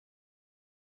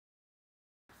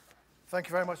Thank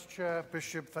you very much, Chair.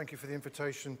 Bishop, thank you for the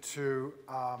invitation to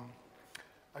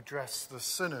address the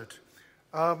Synod.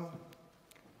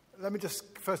 Let me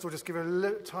just, first of all, just give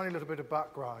a tiny little bit of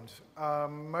background.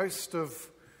 Most of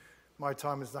my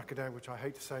time as an academic, which I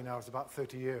hate to say now is about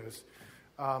 30 years,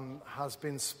 has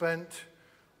been spent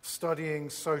studying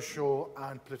social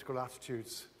and political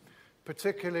attitudes,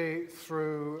 particularly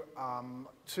through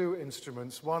two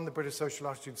instruments. One, the British Social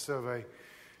Attitude Survey,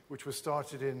 which was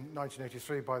started in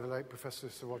 1983 by the late Professor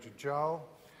Sir Roger Jowl,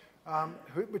 and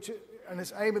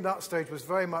its aim at that stage was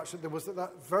very much that there was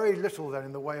that very little then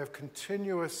in the way of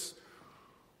continuous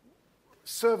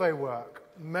survey work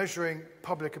measuring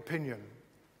public opinion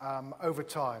over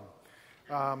time.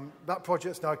 That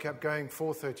project's now kept going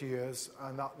for 30 years,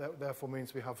 and that therefore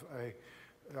means we have,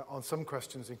 on some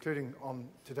questions, including on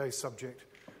today's subject,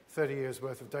 30 years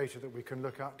worth of data that we can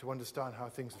look at to understand how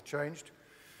things have changed.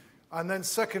 And then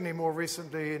secondly, more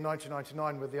recently, in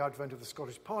 1999, with the advent of the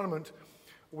Scottish Parliament,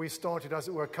 we started, as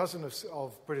it were, a cousin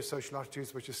of British Social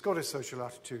Attitudes, which is Scottish Social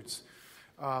Attitudes,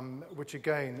 which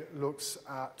again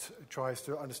tries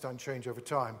to understand change over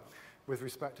time with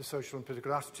respect to social and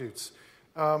political attitudes.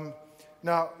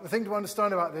 Now, the thing to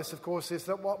understand about this, of course, is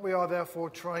that what we are therefore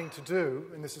trying to do,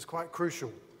 and this is quite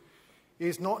crucial,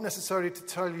 is not necessarily to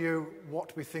tell you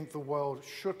what we think the world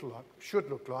should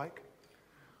look like.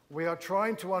 We are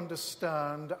trying to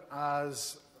understand,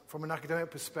 from an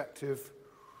academic perspective,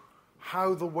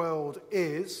 how the world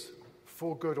is,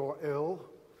 for good or ill,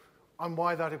 and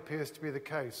why that appears to be the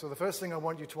case. So the first thing I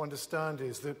want you to understand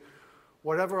is that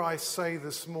whatever I say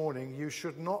this morning, you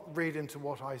should not read into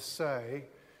what I say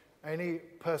any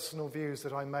personal views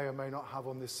that I may or may not have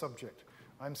on this subject.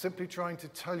 I'm simply trying to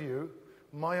tell you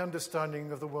my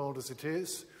understanding of the world as it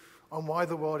is, and why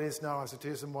the world is now as it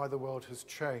is, and why the world has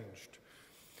changed.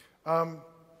 I'm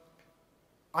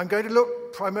going to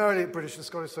look primarily at British and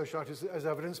Scottish social attitudes as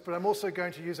evidence, but I'm also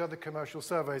going to use other commercial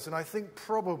surveys. And I think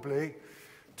probably,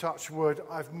 touch wood,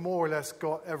 I've more or less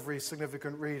got every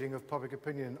significant reading of public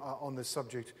opinion on this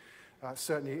subject,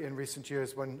 certainly in recent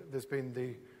years when there's been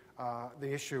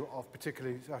the issue of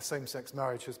particularly same-sex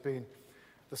marriage has been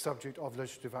the subject of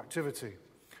legislative activity.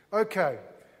 Okay,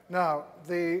 now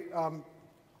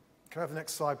can I have the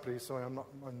next slide, please? Sorry, I'm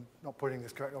not putting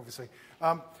this correct, obviously.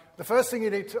 The first thing you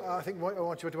need to, I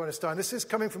want you to understand, this is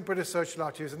coming from British social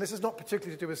attitudes, and this is not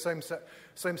particularly to do with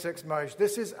same-sex marriage.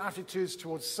 This is attitudes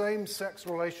towards same-sex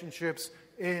relationships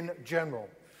in general.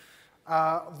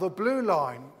 The blue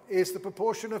line is the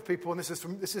proportion of people, and this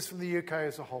is from the UK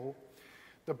as a whole.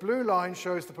 The blue line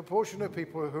shows the proportion of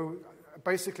people who,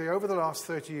 basically over the last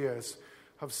 30 years,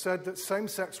 have said that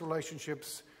same-sex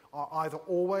relationships are either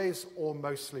always or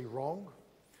mostly wrong.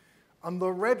 And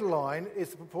the red line is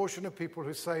the proportion of people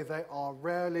who say they are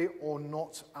rarely or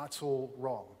not at all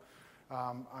wrong.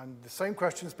 And the same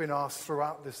question has been asked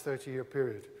throughout this 30-year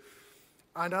period.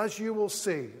 And as you will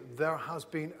see, there has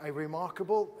been a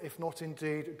remarkable, if not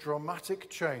indeed dramatic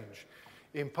change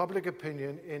in public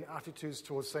opinion in attitudes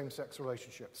towards same-sex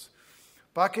relationships.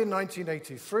 Back in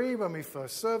 1983, when we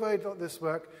first surveyed this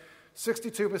work,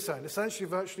 62%, essentially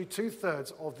virtually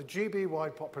two-thirds of the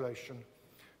GB-wide population,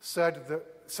 said that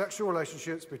sexual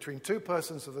relationships between two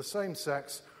persons of the same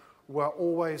sex were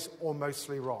always or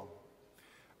mostly wrong.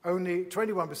 Only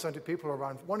 21% of people,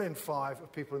 around 1 in 5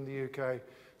 of people in the UK,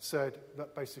 said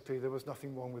that basically there was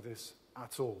nothing wrong with this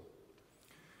at all.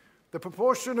 The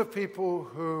proportion of people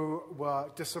who were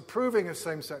disapproving of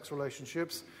same-sex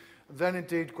relationships then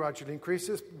indeed gradually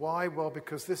increases. Why? Well,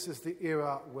 because this is the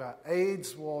era where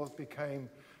AIDS became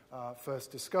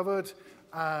first discovered,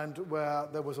 and where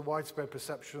there was a widespread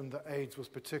perception that AIDS was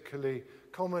particularly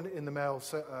common in the male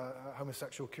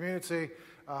homosexual community,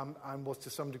 and was to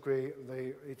some degree,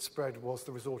 its spread was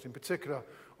the result in particular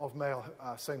of male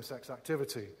same-sex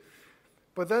activity.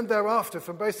 But then thereafter,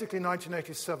 from basically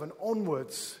 1987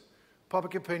 onwards,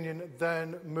 public opinion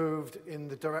then moved in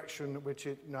the direction which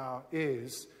it now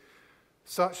is,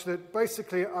 such that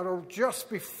basically just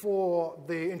before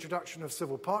the introduction of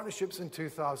civil partnerships in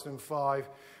 2005,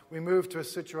 we moved to a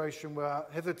situation where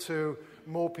hitherto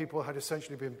more people had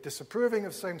essentially been disapproving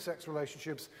of same-sex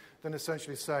relationships than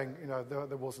essentially saying,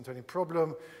 there wasn't any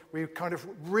problem. We kind of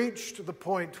reached the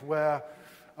point where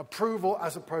approval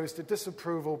as opposed to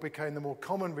disapproval became the more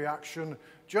common reaction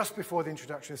just before the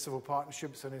introduction of civil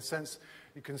partnerships, and in a sense,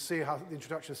 you can see how the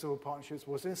introduction of civil partnerships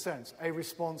was, in a sense, a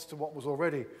response to what was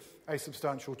already a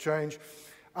substantial change.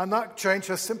 And that change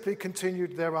has simply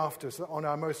continued thereafter. So on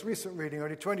our most recent reading,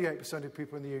 only 28% of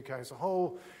people in the UK as a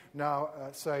whole now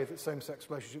say that same-sex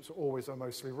relationships are always or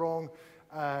mostly wrong.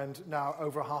 And now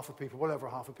over half of people, well over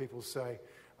half of people say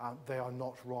they are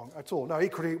not wrong at all. Now,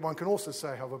 equally, one can also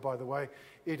say, however, by the way,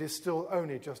 it is still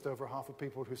only just over half of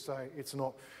people who say it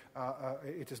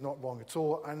is not wrong at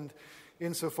all. And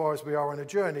insofar as we are on a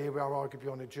journey, we are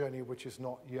arguably on a journey which is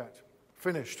not yet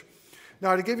finished.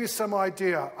 Now, to give you some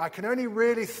idea, I can only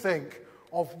really think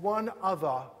of one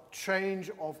other change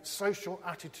of social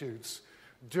attitudes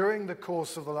during the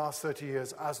course of the last 30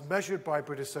 years, as measured by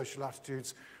British social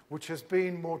attitudes, which has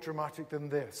been more dramatic than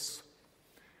this.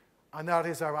 And that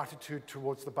is our attitude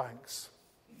towards the banks.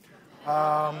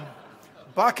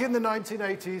 Back in the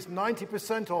 1980s,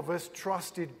 90% of us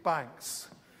trusted banks.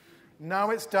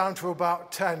 Now it's down to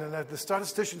about 10, and the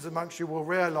statisticians amongst you will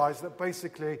realize that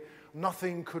basically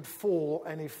nothing could fall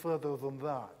any further than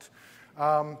that.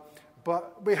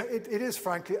 But it is,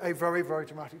 frankly, a very, very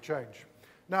dramatic change.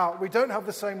 Now, we don't have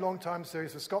the same long-time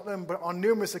series for Scotland, but on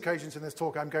numerous occasions in this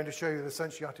talk, I'm going to show you the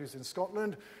century attitudes in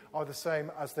Scotland are the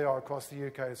same as they are across the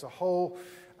UK as a whole.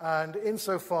 And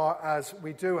insofar as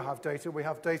we do have data, we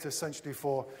have data essentially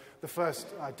for the first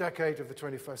decade of the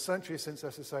 21st century since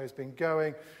SSA has been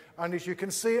going. And as you can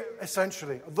see,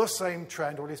 essentially, the same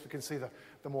trend, or at least we can see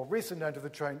the more recent end of the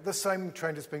trend, the same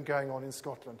trend has been going on in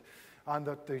Scotland. And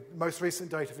that the most recent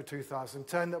data for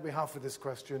 2010 that we have for this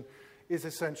question is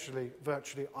essentially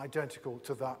virtually identical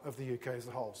to that of the UK as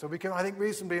a whole. So we can, I think,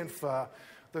 reasonably infer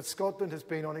that Scotland has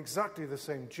been on exactly the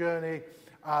same journey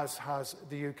as has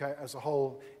the UK as a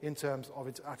whole in terms of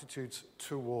its attitudes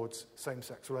towards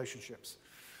same-sex relationships.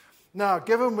 Now,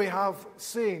 given we have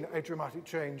seen a dramatic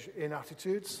change in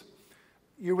attitudes,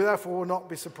 you therefore will not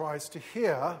be surprised to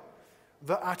hear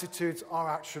that attitudes are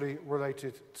actually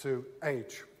related to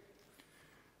age.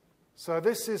 So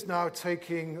this is now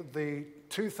taking the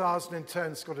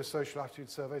 2010 Scottish Social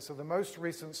Attitude Survey, so the most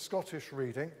recent Scottish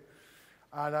reading,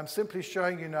 and I'm simply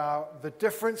showing you now the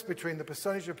difference between the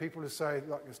percentage of people who say,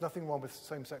 look, there's nothing wrong with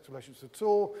same-sex relationships at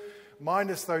all,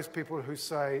 minus those people who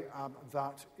say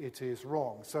that it is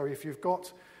wrong. So if you've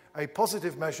got a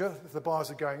positive measure, if the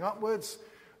bars are going upwards,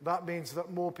 that means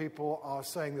that more people are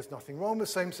saying there's nothing wrong with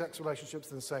same-sex relationships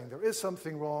than saying there is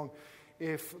something wrong.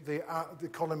 If the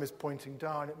column is pointing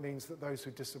down, it means that those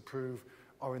who disapprove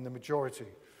are in the majority.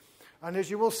 And as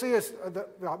you will see,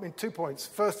 2 points.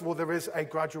 First of all, there is a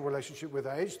gradual relationship with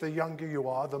age. The younger you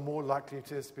are, the more likely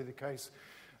it is to be the case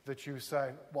that you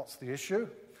say, what's the issue?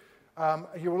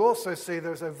 You will also see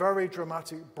there's a very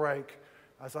dramatic break,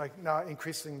 as I now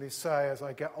increasingly say, as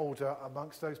I get older,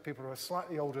 amongst those people who are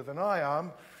slightly older than I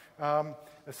am.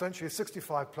 Essentially,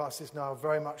 65 plus is now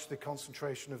very much the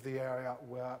concentration of the area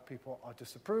where people are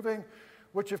disapproving,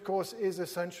 which, of course, is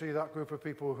essentially that group of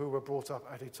people who were brought up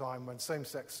at a time when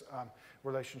same-sex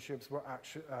relationships were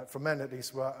actually, for men at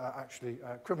least, were actually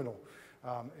criminal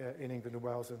in England and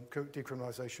Wales, and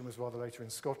decriminalisation was rather later in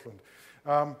Scotland.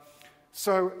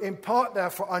 So, in part,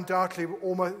 therefore, undoubtedly,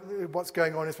 what's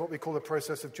going on is what we call the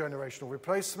process of generational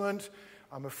replacement.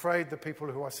 I'm afraid the people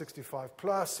who are 65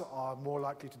 plus are more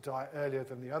likely to die earlier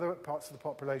than the other parts of the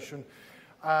population.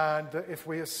 And if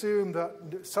we assume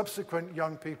that subsequent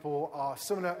young people are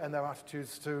similar in their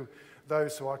attitudes to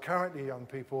those who are currently young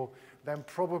people, then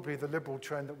probably the liberal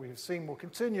trend that we have seen will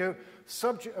continue,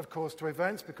 subject, of course, to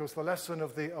events, because the lesson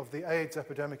of the AIDS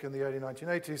epidemic in the early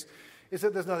 1980s is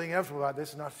that there's nothing inevitable about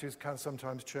this, and attitudes can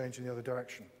sometimes change in the other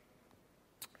direction.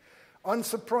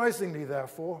 Unsurprisingly,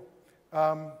 therefore,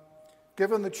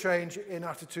 given the change in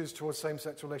attitudes towards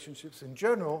same-sex relationships in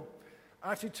general,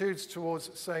 attitudes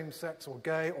towards same-sex or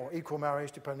gay or equal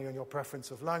marriage, depending on your preference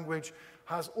of language,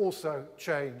 has also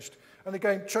changed. And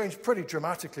again, changed pretty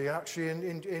dramatically, actually,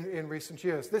 in recent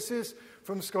years. This is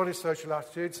from Scottish Social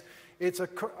Attitudes. It's an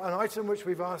item which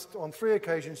we've asked on 3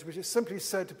 occasions, which is simply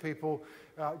said to people,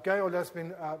 gay or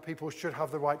lesbian people should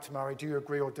have the right to marry. Do you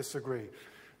agree or disagree?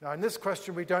 Now, in this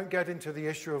question, we don't get into the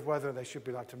issue of whether they should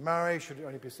be allowed to marry, should it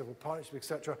only be civil partnership,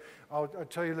 etc. I'll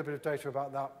tell you a little bit of data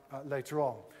about that later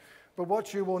on. But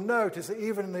what you will note is that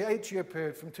even in the 8-year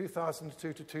period from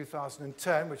 2002 to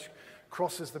 2010, which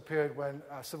crosses the period when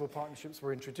civil partnerships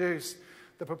were introduced,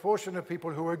 the proportion of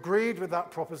people who agreed with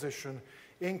that proposition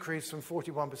increased from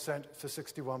 41% to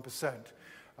 61%.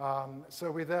 So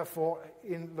we therefore,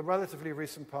 in the relatively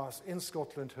recent past in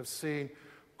Scotland, have seen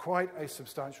quite a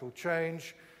substantial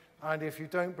change. And if you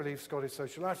don't believe Scottish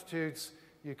Social Attitudes,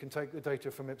 you can take the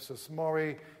data from Ipsos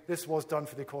Mori. This was done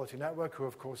for the Equality Network, who,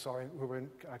 of course, were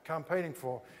campaigning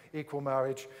for equal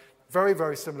marriage. Very,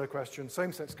 very similar question.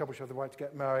 Same-sex couples have the right to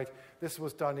get married. This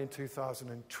was done in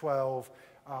 2012.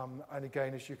 And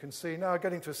again, as you can see, now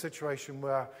getting to a situation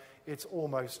where it's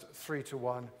almost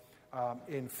 3-1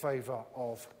 in favour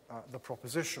of the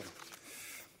proposition.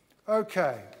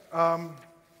 Okay.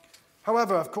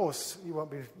 However, of course,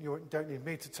 you don't need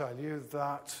me to tell you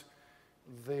that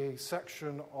the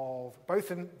section of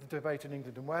both in the debate in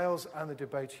England and Wales and the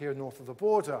debate here north of the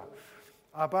border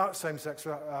about same-sex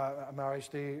marriage,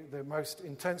 the most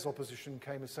intense opposition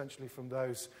came essentially from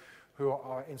those who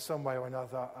are in some way or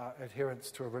another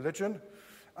adherents to a religion.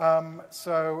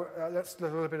 So let's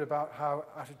look a little bit about how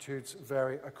attitudes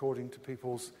vary according to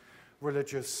people's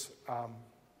religious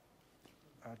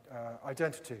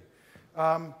identity.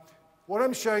 What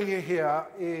I'm showing you here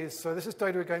is, so this is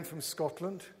data again from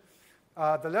Scotland.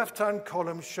 The left-hand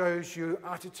column shows you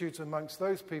attitudes amongst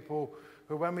those people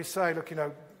who, when we say, look,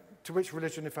 to which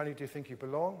religion, if any, do you think you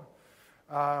belong?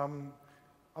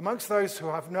 Amongst those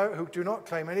who do not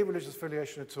claim any religious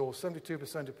affiliation at all,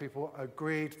 72% of people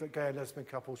agreed that gay and lesbian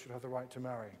couples should have the right to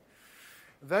marry.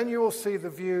 Then you will see the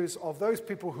views of those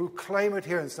people who claim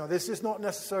adherence. Now, this is not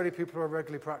necessarily people who are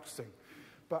regularly practicing,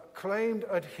 but claimed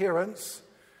adherents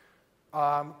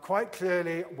quite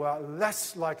clearly were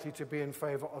less likely to be in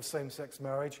favour of same-sex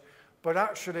marriage, but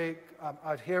actually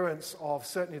adherents of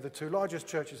certainly the two largest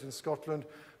churches in Scotland,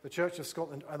 the Church of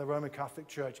Scotland and the Roman Catholic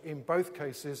Church. In both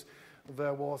cases,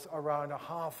 there was around a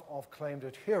half of claimed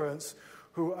adherents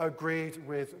who agreed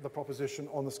with the proposition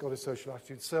on the Scottish Social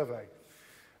Attitude Survey.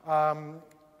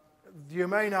 You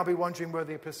may now be wondering where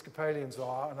the Episcopalians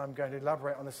are, and I'm going to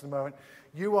elaborate on this in a moment.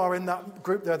 You are in that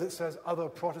group there that says other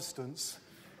Protestants,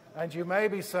 and you may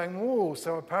be saying, oh,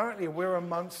 so apparently we're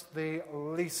amongst the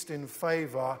least in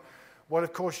favour. Well,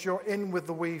 of course, you're in with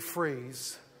the wee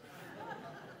frees.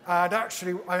 And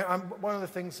actually, one of the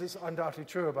things that's undoubtedly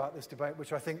true about this debate,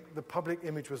 which I think the public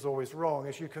image was always wrong,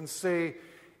 as you can see,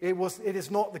 it is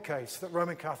not the case that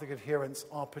Roman Catholic adherents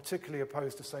are particularly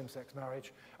opposed to same-sex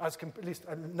marriage, at least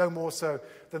no more so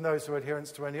than those who are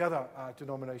adherents to any other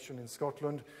denomination in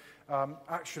Scotland.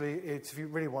 Actually, if you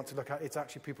really want to look at it, it's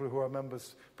actually people who are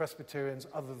members, Presbyterians,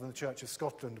 other than the Church of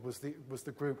Scotland, was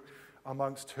the group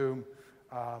amongst whom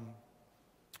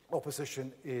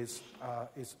opposition is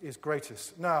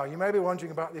greatest. Now, you may be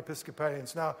wondering about the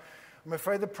Episcopalians. Now, I'm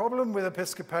afraid the problem with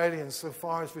Episcopalians, so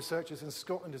far as researchers in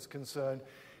Scotland is concerned,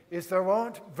 is there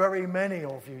aren't very many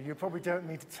of you. You probably don't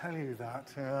need to tell you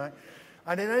that. Right?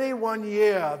 And in any one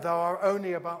year, there are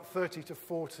only about 30 to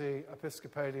 40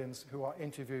 Episcopalians who are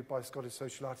interviewed by Scottish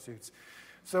Social Attitudes.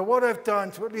 So what I've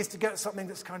done, to at least to get something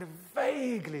that's kind of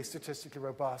vaguely statistically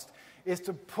robust, is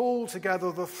to pull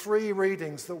together the three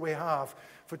readings that we have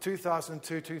for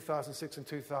 2002, 2006, and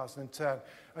 2010,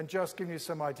 and just give you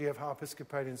some idea of how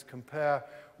Episcopalians compare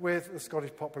with the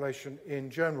Scottish population in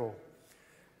general.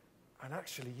 And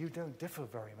actually, you don't differ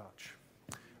very much.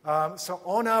 So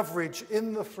on average,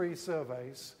 in the three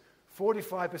surveys,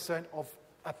 45% of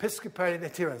Episcopalian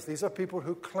adherents, these are people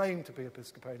who claim to be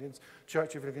Episcopalians,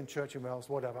 Church of England, Church in Wales,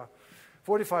 whatever,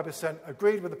 45%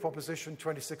 agreed with the proposition,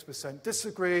 26%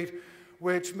 disagreed,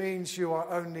 which means you are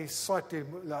only slightly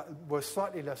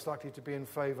less likely to be in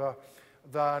favour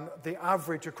than the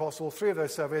average across all three of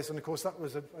those surveys. And of course, that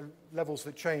was levels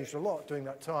that changed a lot during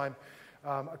that time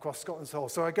across Scotland as a whole.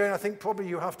 So again, I think probably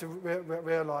you have to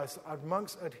realise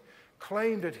amongst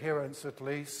claimed adherents at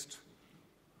least,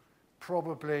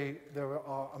 probably there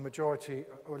are a majority,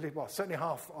 or at least, well, certainly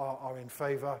half are in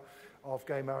favour of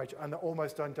gay marriage, and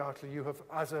almost undoubtedly you have,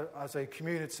 as a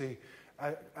community,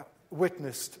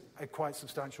 witnessed a quite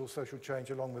substantial social change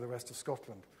along with the rest of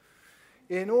Scotland.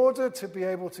 In order to be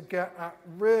able to get at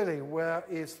really where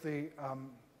is the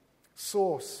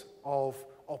source of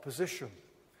opposition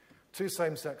to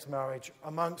same-sex marriage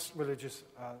amongst religious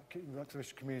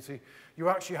community, you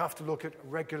actually have to look at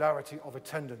regularity of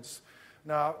attendance.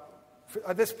 Now,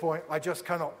 at this point, I just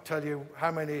cannot tell you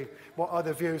what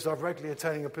other views of regularly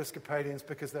attending Episcopalians,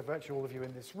 because they're virtually all of you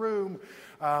in this room,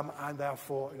 and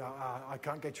therefore I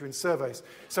can't get you in surveys.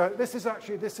 So this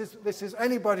is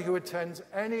anybody who attends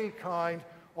any kind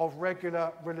of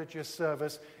regular religious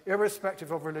service,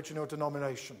 irrespective of religion or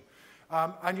denomination.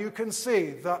 And you can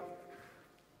see that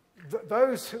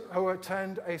those who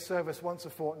attend a service once a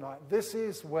fortnight, this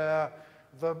is where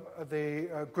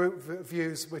the group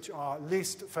views which are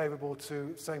least favourable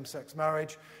to same-sex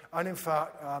marriage. And in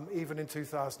fact, even in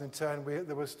 2010,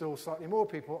 there were still slightly more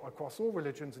people across all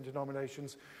religions and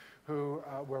denominations who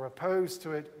were opposed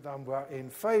to it than were in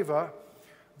favour.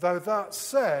 Though that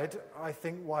said, I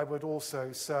think I would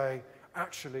also say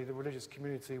actually the religious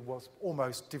community was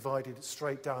almost divided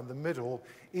straight down the middle,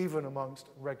 even amongst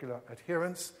regular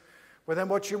adherents. But then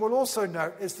what you will also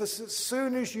note is that as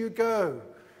soon as you go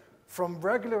from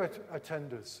regular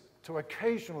attenders to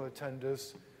occasional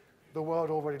attenders, the world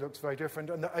already looks very different.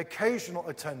 And the occasional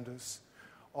attenders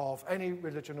of any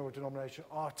religion or denomination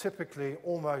are typically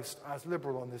almost as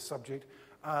liberal on this subject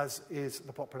as is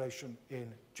the population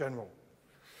in general.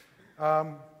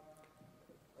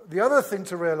 The other thing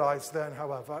to realize then,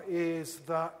 however, is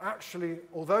that actually,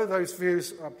 although those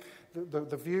views,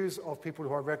 the views of people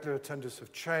who are regular attenders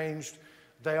have changed,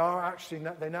 they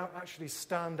now actually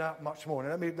stand out much more.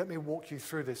 Now, let me walk you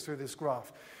through this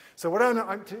graph. So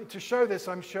to show this,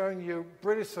 I'm showing you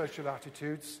British social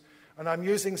attitudes, and I'm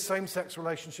using same-sex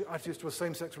attitudes towards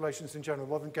same-sex relations in general,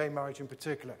 rather than gay marriage in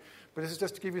particular. But this is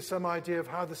just to give you some idea of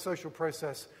how the social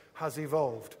process has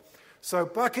evolved. So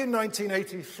back in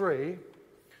 1983,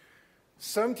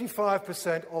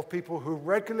 75% of people who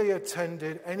regularly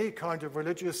attended any kind of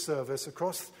religious service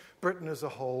across Britain as a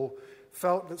whole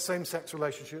felt that same-sex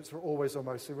relationships were always or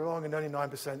mostly wrong, and only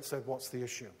 9% said, what's the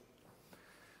issue?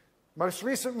 Most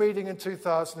recent reading in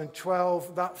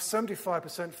 2012, that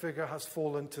 75% figure has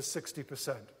fallen to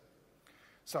 60%.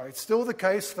 So it's still the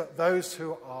case that those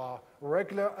who are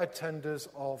regular attenders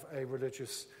of a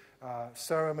religious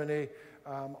ceremony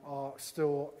are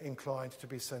still inclined to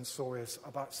be censorious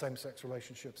about same-sex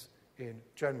relationships in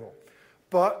general.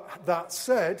 But that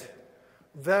said,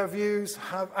 their views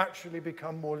have actually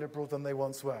become more liberal than they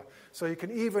once were. So you can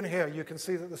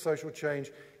see that the social change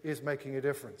is making a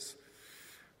difference.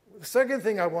 The second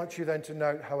thing I want you then to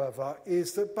note, however,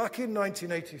 is that back in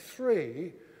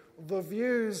 1983, the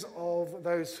views of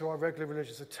those who are regular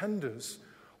religious attenders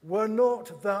were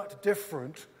not that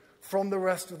different from the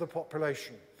rest of the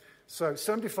population. So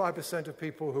 75% of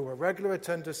people who were regular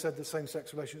attenders said that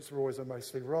same-sex relations were always or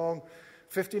mostly wrong.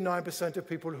 59% of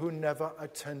people who never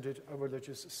attended a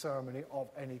religious ceremony of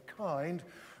any kind,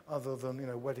 other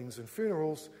than weddings and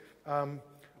funerals,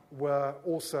 were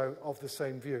also of the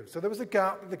same view. So there was a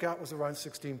gap. The gap was around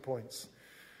 16 points.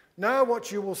 Now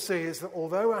what you will see is that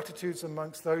although attitudes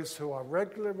amongst those who are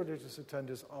regular religious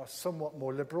attenders are somewhat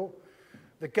more liberal,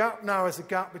 the gap now is a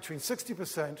gap between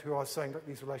 60% who are saying that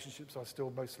these relationships are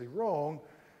still mostly wrong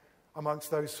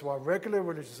amongst those who are regular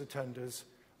religious attenders,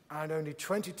 and only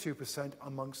 22%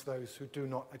 amongst those who do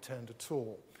not attend at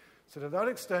all. So to that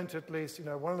extent, at least,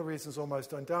 one of the reasons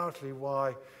almost undoubtedly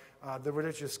why the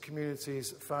religious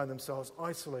communities found themselves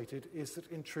isolated is that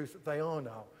in truth they are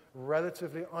now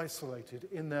relatively isolated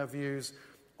in their views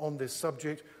on this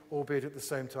subject, albeit at the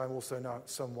same time also now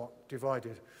somewhat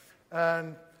divided.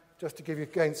 And just to give you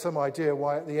again some idea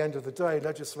why at the end of the day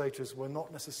legislators were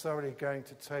not necessarily going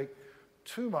to take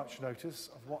too much notice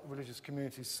of what religious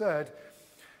communities said,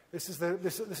 this is the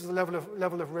level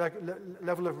of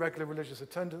regular religious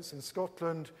attendance in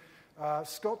Scotland.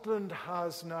 Scotland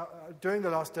has now, during the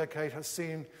last decade, has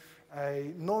seen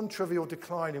a non-trivial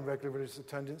decline in regular religious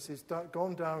attendance. It's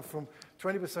gone down from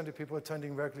 20% of people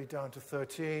attending regularly down to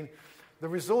 13%. The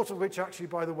result of which, actually,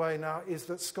 by the way, now is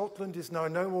that Scotland is now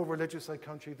no more religious a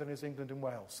country than is England and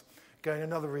Wales. Again,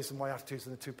 another reason why attitudes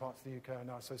in the two parts of the UK are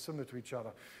now so similar to each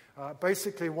other.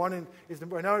 Basically, we're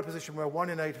now in a position where 1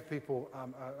 in 8 of people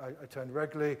attend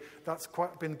regularly. That's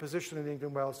been the position in England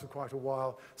and Wales for quite a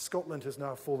while. Scotland has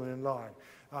now fallen in line.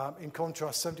 In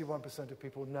contrast, 71% of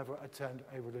people never attend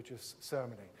a religious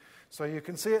ceremony. So you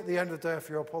can see at the end of the day, if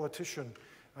you're a politician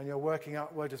and you're working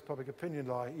out where does public opinion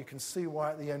lie, you can see why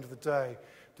at the end of the day,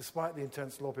 despite the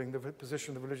intense lobbying, the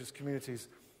position of the religious communities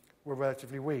were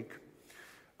relatively weak.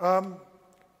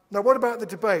 Now, what about the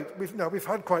debate? We've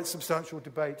had quite substantial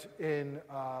debate in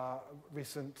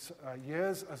recent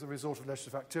years as a result of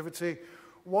legislative activity.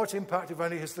 What impact, if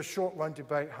any, has the short-run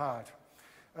debate had?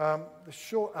 The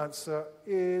short answer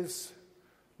is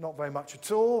not very much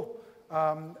at all.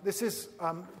 This is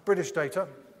British data.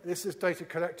 This is data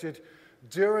collected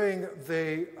during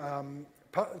the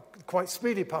quite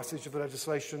speedy passage of the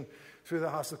legislation through the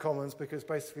House of Commons, because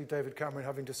basically David Cameron,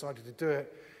 having decided to do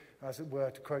it, as it were,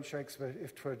 to quote Shakespeare,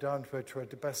 if 'twere done, 'twere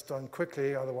best done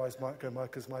quickly, otherwise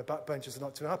because my backbenchers are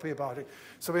not too happy about it.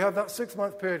 So we have that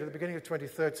 6-month period at the beginning of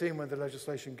 2013 when the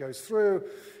legislation goes through,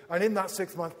 and in that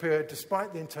 6-month period,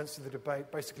 despite the intensity of the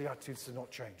debate, basically attitudes did not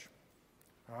change.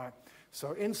 All right?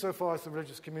 So insofar as the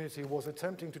religious community was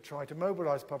attempting to try to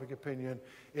mobilize public opinion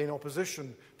in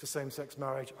opposition to same-sex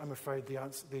marriage, I'm afraid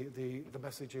the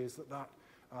message is that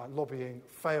lobbying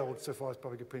failed so far as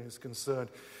public opinion is concerned.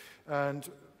 And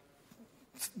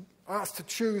asked to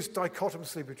choose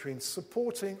dichotomously between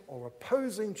supporting or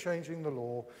opposing changing the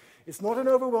law, it's not an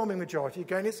overwhelming majority.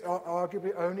 Again, it's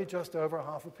arguably only just over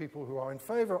half of people who are in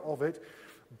favour of it,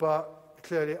 but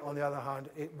clearly, on the other hand,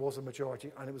 it was a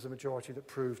majority, and it was a majority that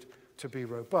proved to be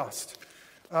robust.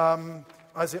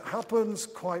 As it happens,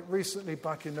 quite recently,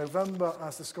 back in November,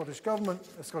 as the Scottish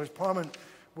Parliament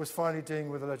was finally dealing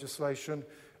with the legislation,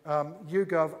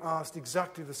 YouGov asked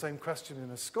exactly the same question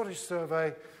in a Scottish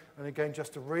survey, And again,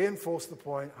 just to reinforce the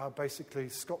point, how basically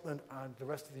Scotland and the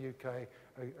rest of the UK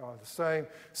are the same.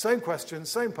 Same question,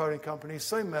 same polling company,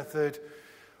 same method.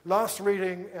 Last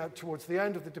reading towards the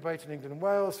end of the debate in England and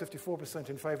Wales, 54%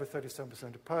 in favour,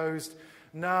 37% opposed.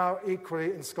 Now,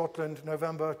 equally in Scotland,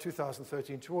 November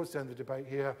 2013, towards the end of the debate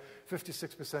here,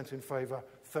 56% in favour,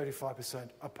 35%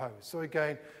 opposed. So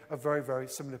again, a very, very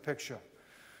similar picture.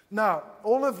 Now,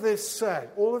 all of this said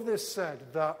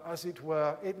that, as it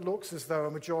were, it looks as though a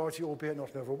majority, albeit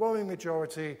not an overwhelming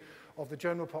majority, of the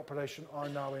general population are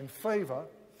now in favour.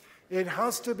 It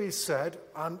has to be said,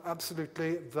 and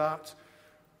absolutely, that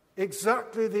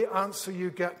exactly the answer you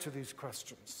get to these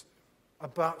questions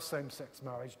about same-sex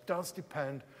marriage does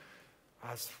depend,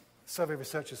 as survey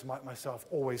researchers like myself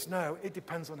always know, it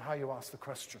depends on how you ask the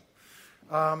question.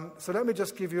 So let me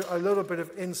just give you a little bit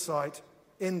of insight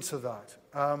into that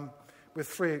with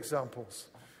 3 examples.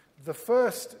 The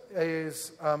first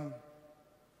is, can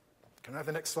I have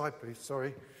the next slide, please?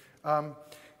 Sorry.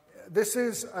 This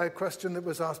is a question that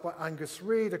was asked by Angus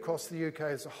Reid across the UK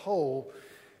as a whole,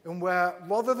 and where,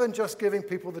 rather than just giving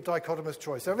people the dichotomous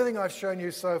choice, everything I've shown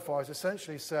you so far has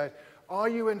essentially said, are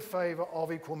you in favour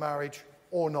of equal marriage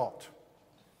or not?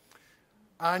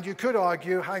 And you could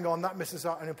argue, hang on, that misses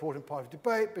out an important part of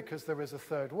debate because there is a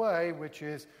third way, which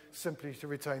is simply to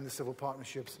retain the civil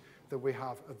partnerships that we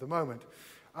have at the moment.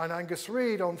 And Angus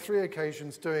Reid, on 3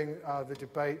 occasions during the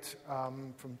debate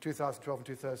from 2012 and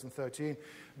 2013,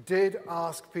 did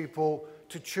ask people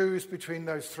to choose between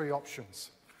those 3 options.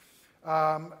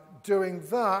 Doing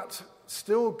that,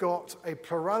 still got a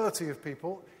plurality of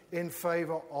people in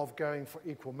favour of going for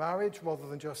equal marriage rather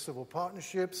than just civil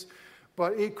partnerships.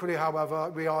 But equally, however,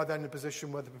 we are then in a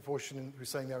position where the proportion who's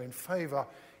saying they're in favour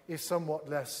is somewhat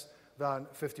less than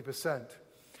 50%.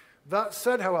 That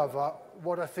said, however,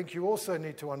 what I think you also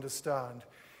need to understand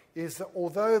is that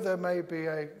although there may be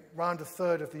around a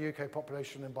third of the UK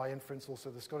population, and by inference also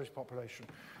the Scottish population,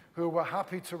 who were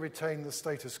happy to retain the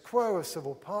status quo of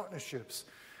civil partnerships,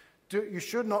 you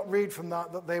should not read from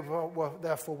that that they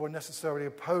were necessarily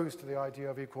opposed to the idea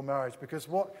of equal marriage, because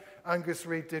what Angus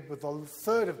Reid did with a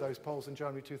third of those polls in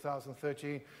January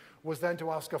 2013 was then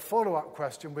to ask a follow-up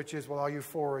question, which is, well, are you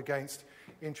for or against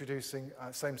introducing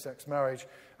same-sex marriage?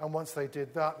 And once they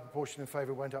did that, the proportion in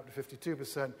favour went up to 52%,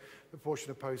 the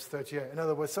proportion opposed 38%. In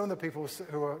other words, some of the people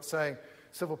who are saying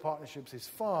civil partnerships is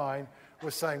fine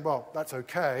were saying, well, that's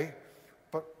okay,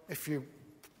 but if you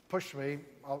push me,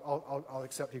 I'll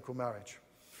accept equal marriage.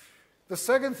 The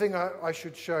second thing I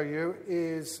should show you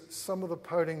is some of the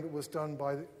polling that was done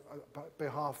by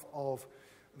behalf of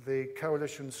the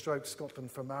Coalition Stroke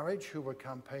Scotland for Marriage, who were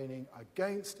campaigning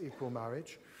against equal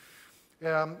marriage,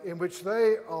 in which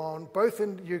they, both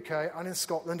in the UK and in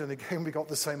Scotland, and again we got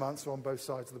the same answer on both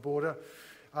sides of the border,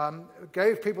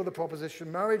 gave people the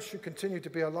proposition marriage should continue to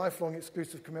be a lifelong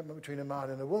exclusive commitment between a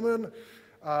man and a woman,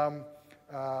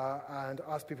 and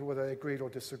asked people whether they agreed or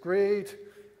disagreed.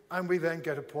 And we then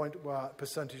get a point where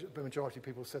the majority of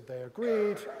people said they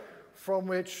agreed, from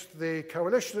which the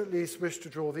coalition at least wished to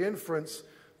draw the inference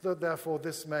that therefore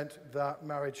this meant that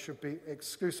marriage should be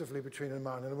exclusively between a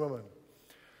man and a woman.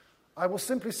 I will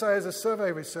simply say, as a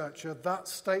survey researcher, that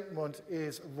statement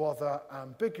is rather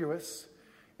ambiguous.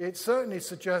 It certainly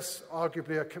suggests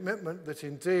arguably a commitment that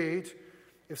indeed,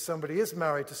 if somebody is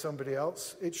married to somebody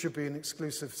else, it should be an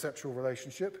exclusive sexual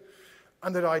relationship,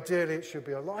 and that ideally it should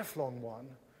be a lifelong one.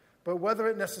 But whether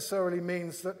it necessarily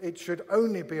means that it should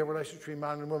only be a relationship between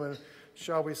man and woman,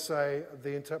 shall we say,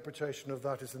 the interpretation of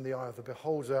that is in the eye of the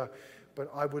beholder. But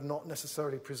I would not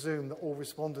necessarily presume that all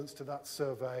respondents to that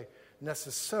survey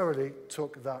necessarily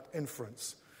took that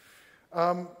inference.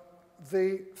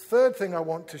 The third thing I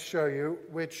want to show you,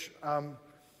 which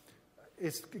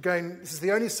is, again, this is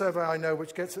the only survey I know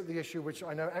which gets at the issue which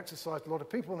I know exercised a lot of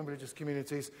people in religious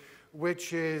communities,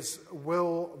 which is,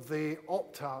 will the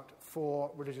opt-out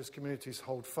for religious communities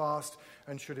hold fast,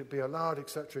 and should it be allowed,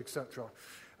 etc., etc.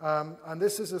 And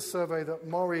this is a survey that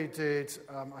Mori did,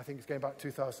 I think it's going back to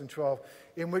 2012,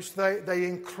 in which they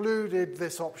included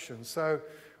this option. So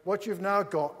what you've now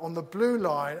got on the blue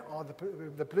line, are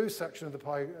the blue section of the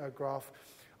pie graph,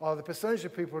 are the percentage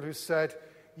of people who said,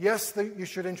 yes, you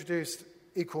should introduce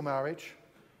equal marriage,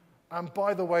 and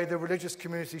by the way, the religious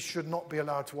community should not be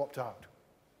allowed to opt out.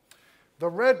 The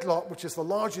red lot, which is the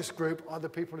largest group, are the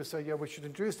people who say, yeah, we should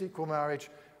introduce equal marriage,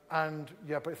 and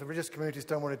yeah, but if the religious communities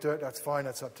don't want to do it, that's fine,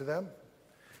 that's up to them.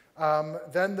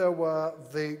 Then there were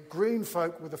the green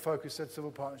folk with the folk who said civil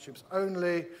partnerships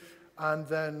only, and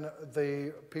then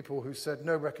the people who said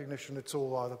no recognition at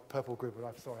all are the purple group. But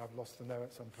I'm sorry, I've lost the no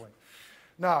at some point.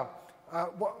 Now,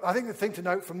 I think the thing to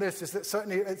note from this is that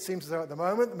certainly it seems as though at the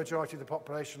moment the majority of the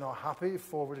population are happy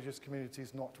for religious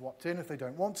communities not to opt in if they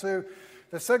don't want to.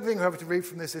 The second thing, however, to read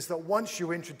from this is that once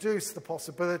you introduce the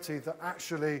possibility that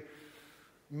actually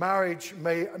marriage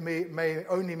may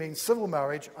only mean civil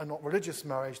marriage and not religious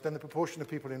marriage, then the proportion of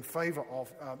people in favour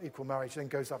of equal marriage then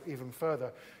goes up even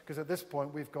further. Because at this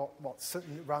point we've got,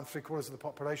 around 3/4 of the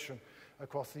population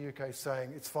across the UK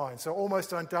saying it's fine. So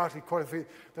almost undoubtedly quite a few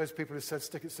those people who said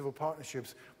stick at civil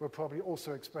partnerships were probably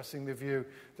also expressing the view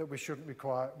that we shouldn't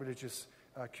require religious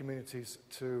communities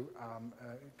to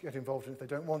get involved in if they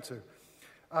don't want to.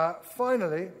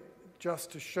 Finally,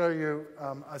 just to show you,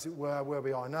 as it were, where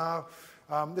we are now,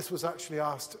 this was actually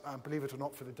asked, believe it or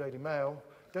not, for the Daily Mail.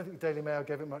 I don't think the Daily Mail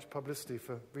gave it much publicity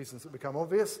for reasons that become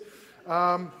obvious.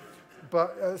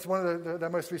 But it's one of their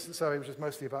most recent survey, which is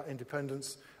mostly about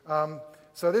independence.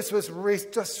 So this was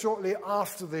just shortly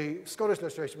after the Scottish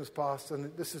legislation was passed,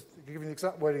 and this is giving the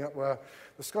exact wording up where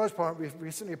the Scottish Parliament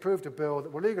recently approved a bill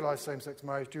that will legalise same-sex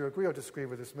marriage. Do you agree or disagree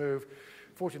with this move?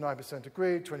 49%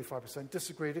 agreed, 25%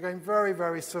 disagreed. Again, very,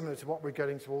 very similar to what we're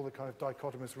getting to all the kind of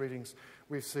dichotomous readings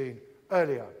we've seen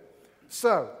earlier.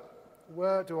 So,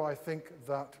 where do I think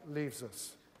that leaves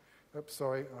us? Oops,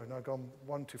 sorry, I've now gone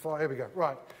one too far. Here we go.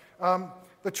 Right.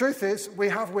 The truth is, we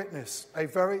have witnessed a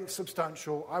very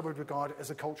substantial, I would regard it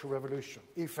as a cultural revolution,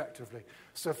 effectively,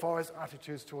 so far as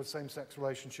attitudes towards same-sex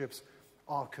relationships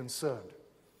are concerned.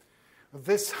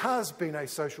 This has been a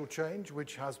social change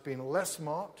which has been less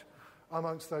marked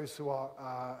amongst those who are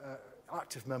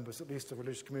active members, at least, of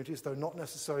religious communities, though not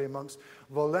necessarily amongst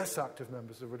the less active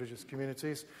members of religious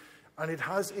communities. And it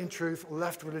has, in truth,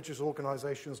 left religious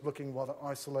organisations looking rather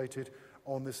isolated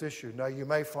on this issue. Now, you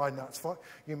may find that's fine.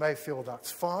 You may feel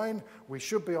that's fine. We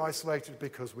should be isolated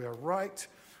because we are right.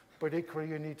 But equally,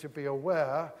 you need to be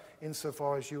aware,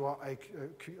 insofar as you are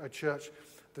a church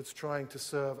that's trying to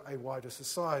serve a wider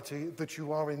society, that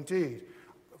you are indeed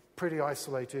pretty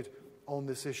isolated on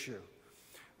this issue.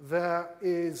 There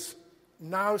is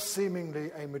now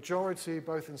seemingly a majority,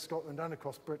 both in Scotland and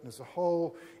across Britain as a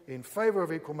whole, in favour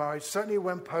of equal marriage, certainly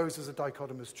when posed as a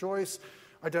dichotomous choice.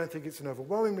 I don't think it's an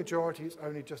overwhelming majority. It's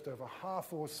only just over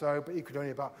half or so, but equally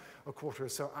only about a quarter or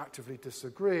so actively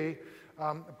disagree.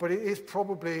 But it is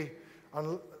probably,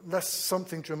 unless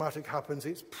something dramatic happens,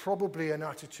 it's probably an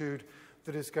attitude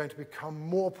that is going to become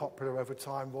more popular over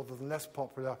time rather than less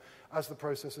popular as the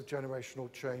process of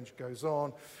generational change goes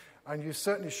on. And you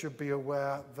certainly should be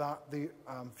aware that the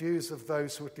views of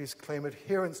those who at least claim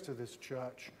adherence to this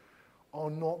church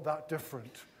are not that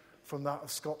different from that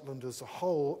of Scotland as a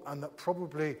whole, and that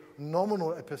probably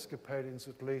nominal Episcopalians,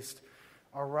 at least,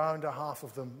 around a half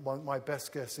of them, my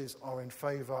best guess is, are in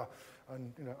favour,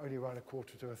 and only around a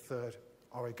quarter to a third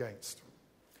are against.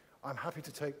 I'm happy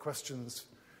to take questions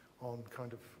on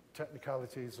kind of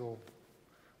technicalities or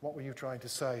what were you trying to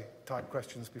say type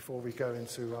questions before we go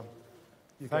into...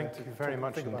 Thank you very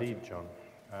much indeed, John.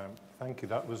 Thank you.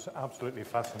 That was absolutely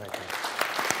fascinating.